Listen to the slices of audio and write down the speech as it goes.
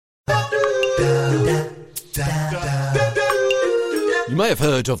may have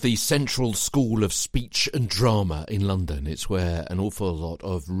heard of the Central School of Speech and Drama in London. It's where an awful lot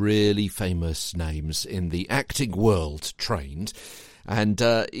of really famous names in the acting world trained. And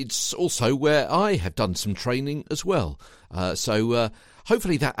it's also where I have done some training as well. So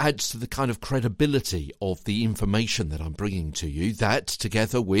hopefully that adds to the kind of credibility of the information that I'm bringing to you. That,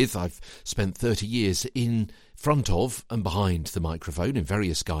 together with, I've spent 30 years in front of and behind the microphone in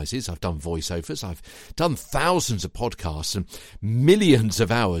various guises. I've done voiceovers. I've done thousands of podcasts and millions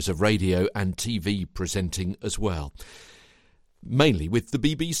of hours of radio and TV presenting as well. Mainly with the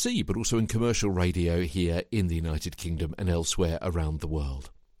BBC, but also in commercial radio here in the United Kingdom and elsewhere around the world.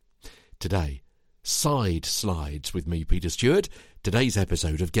 Today, Side Slides with me, Peter Stewart. Today's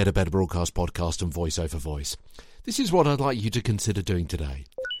episode of Get a Better Broadcast Podcast and Voice Over Voice. This is what I'd like you to consider doing today.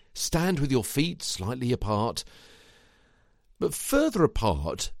 Stand with your feet slightly apart, but further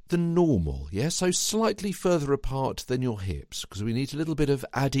apart than normal, yeah? So slightly further apart than your hips, because we need a little bit of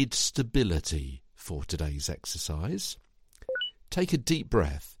added stability for today's exercise. Take a deep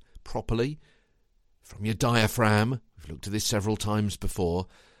breath properly from your diaphragm. We've looked at this several times before.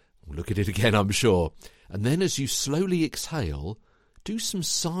 We'll look at it again, I'm sure. And then as you slowly exhale, do some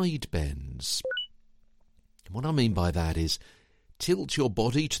side bends. And what I mean by that is tilt your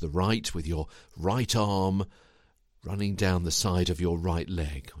body to the right with your right arm running down the side of your right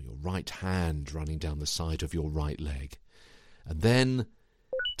leg, or your right hand running down the side of your right leg. And then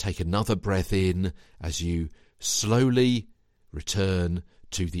take another breath in as you slowly return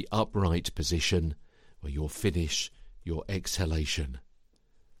to the upright position where you'll finish your exhalation.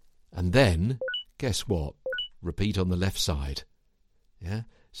 And then, guess what? Repeat on the left side. Yeah?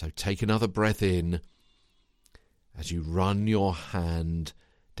 So take another breath in as you run your hand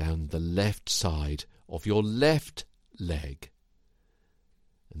down the left side of your left leg.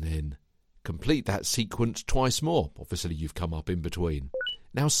 And then complete that sequence twice more. Obviously, you've come up in between.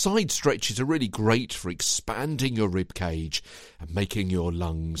 Now, side stretches are really great for expanding your rib cage and making your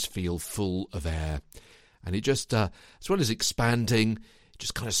lungs feel full of air. And it just, as well as expanding, it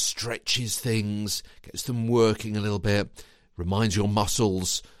just kind of stretches things, gets them working a little bit, reminds your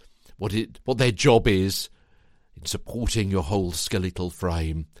muscles what their job is in supporting your whole skeletal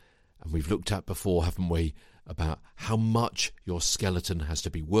frame. And we've looked at before, haven't we, about how much your skeleton has to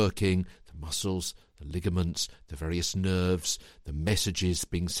be working, the muscles, the ligaments, the various nerves, the messages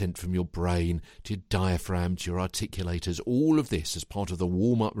being sent from your brain to your diaphragm, to your articulators, all of this as part of the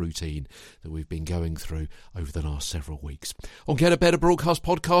warm-up routine that we've been going through over the last several weeks. On Get a Better Broadcast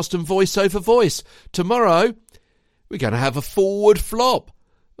Podcast and Voice Over Voice, tomorrow we're going to have a forward flop.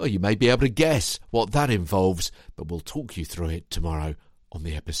 Well, you may be able to guess what that involves, but we'll talk you through it tomorrow on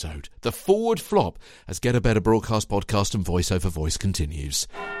the episode. The forward flop as Get a Better Broadcast Podcast and Voice Over Voice continues.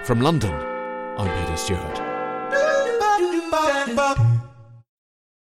 From London, I'm Peter Stewart.